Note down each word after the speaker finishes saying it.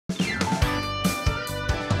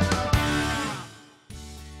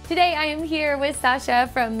Today I am here with Sasha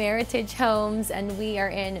from Meritage Homes, and we are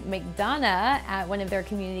in McDonough at one of their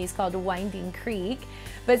communities called Winding Creek.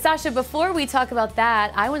 But Sasha, before we talk about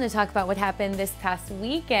that, I want to talk about what happened this past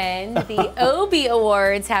weekend. The Obie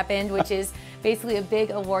Awards happened, which is basically a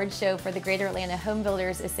big award show for the Greater Atlanta Home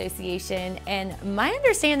Builders Association. And my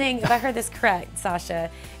understanding, if I heard this correct,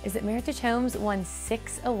 Sasha, is that Meritage Homes won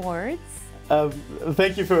 6 awards.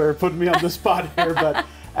 Thank you for putting me on the spot here, but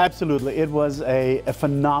absolutely, it was a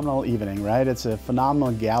phenomenal evening, right? It's a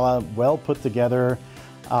phenomenal gala, well put together.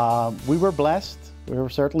 We were blessed. We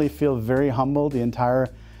certainly feel very humbled. The entire,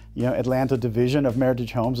 Atlanta division of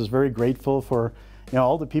Meritage Homes is very grateful for,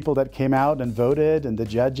 all the people that came out and voted, and the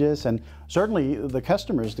judges, and certainly the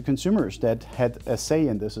customers, the consumers that had a say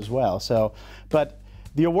in this as well. So, but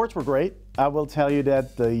the awards were great. I will tell you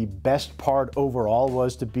that the best part overall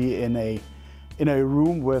was to be in a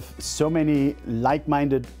room with so many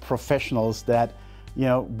like-minded professionals that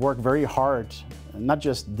work very hard, not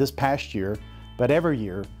just this past year, but every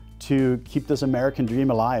year, to keep this American dream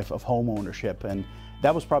alive of home ownership. And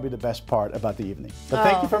that was probably the best part about the evening. But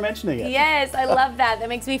thank you for mentioning it. Yes, I love that. That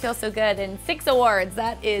makes me feel so good. And 6 awards,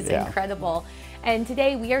 that is incredible. And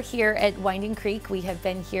today we are here at Winding Creek. We have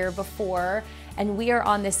been here before, and we are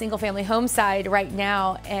on the single family home side right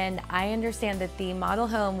now. And I understand that the model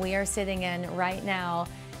home we are sitting in right now,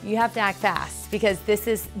 you have to act fast because this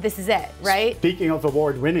is it, right? Speaking of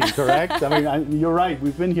award winning, correct? I mean, you're right.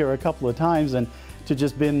 We've been here a couple of times, and to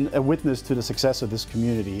just been a witness to the success of this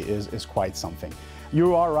community is quite something.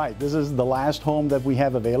 You are right. This is the last home that we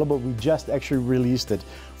have available. We just actually released it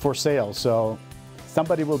for sale. So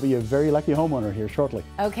somebody will be a very lucky homeowner here shortly.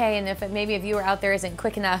 Okay, and if maybe a viewer out there isn't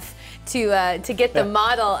quick enough to get the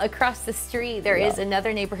model across the street, there is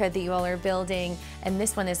another neighborhood that you all are building, and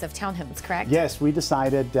this one is of townhomes, correct? Yes, we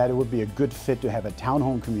decided that it would be a good fit to have a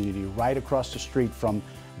townhome community right across the street from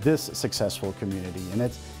this successful community. And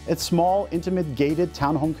it's small, intimate, gated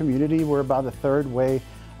townhome community. We're about a third way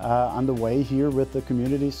on the way here with the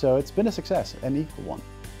community, so it's been a success, an equal one.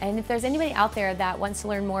 And if there's anybody out there that wants to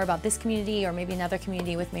learn more about this community or maybe another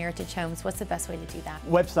community with Meritage Homes, what's the best way to do that?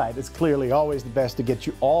 Website is clearly always the best to get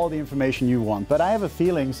you all the information you want. But I have a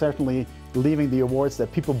feeling, certainly leaving the awards,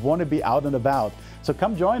 that people want to be out and about. So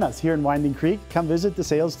come join us here in Winding Creek. Come visit the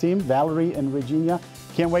sales team, Valerie and Regina.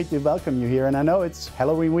 Can't wait to welcome you here. And I know it's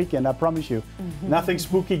Halloween weekend, I promise you. Nothing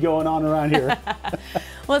spooky going on around here.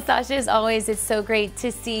 Well, Sasha, as always, it's so great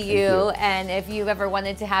to see you. And if you've ever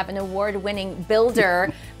wanted to have an award-winning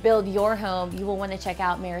builder build your home, you will want to check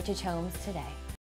out Meritage Homes today.